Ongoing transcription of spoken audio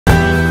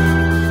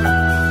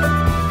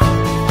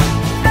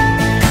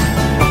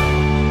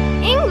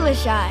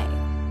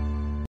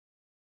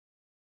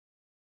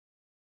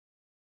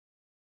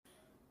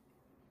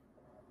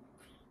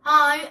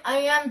Hi, I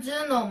am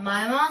Juno.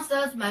 My mom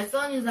says my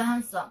son is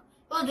handsome.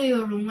 Who do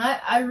you look like?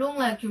 I look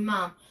like your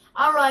mom.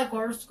 I like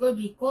our school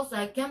because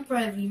I can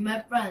play with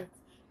my friends.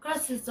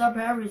 Classes are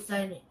very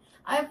exciting.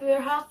 I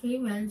feel happy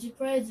when she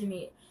praises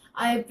me.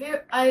 I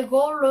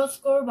go to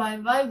school by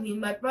bike with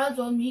my friends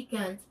on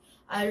weekends.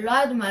 I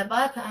ride my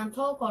bike and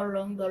talk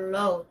along the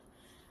road.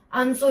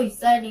 I'm so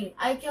excited.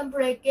 I can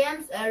play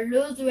games and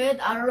lose weight.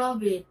 I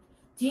love it.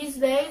 These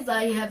days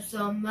I have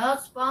so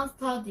much fun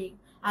studying.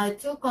 I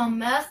took a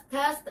math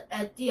test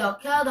at the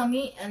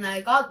academy and I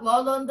got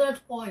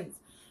 100 points.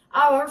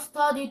 I will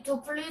study to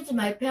please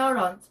my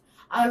parents.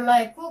 I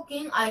like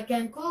cooking. I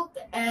can cook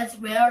as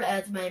well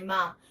as my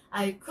mom.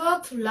 I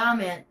cooked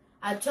ramen.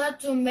 I try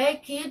to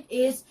make it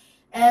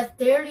as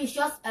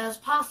delicious as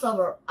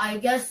possible. I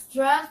get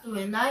stressed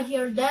when I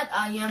hear that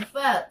I am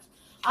fat.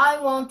 I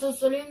want to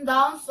slim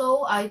down,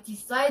 so I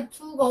decide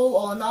to go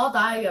on a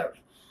diet.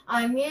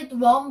 I eat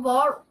one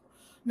bowl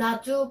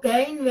not to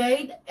gain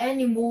weight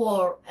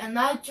anymore, and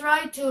I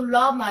try to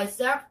love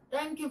myself.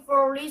 Thank you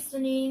for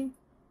listening.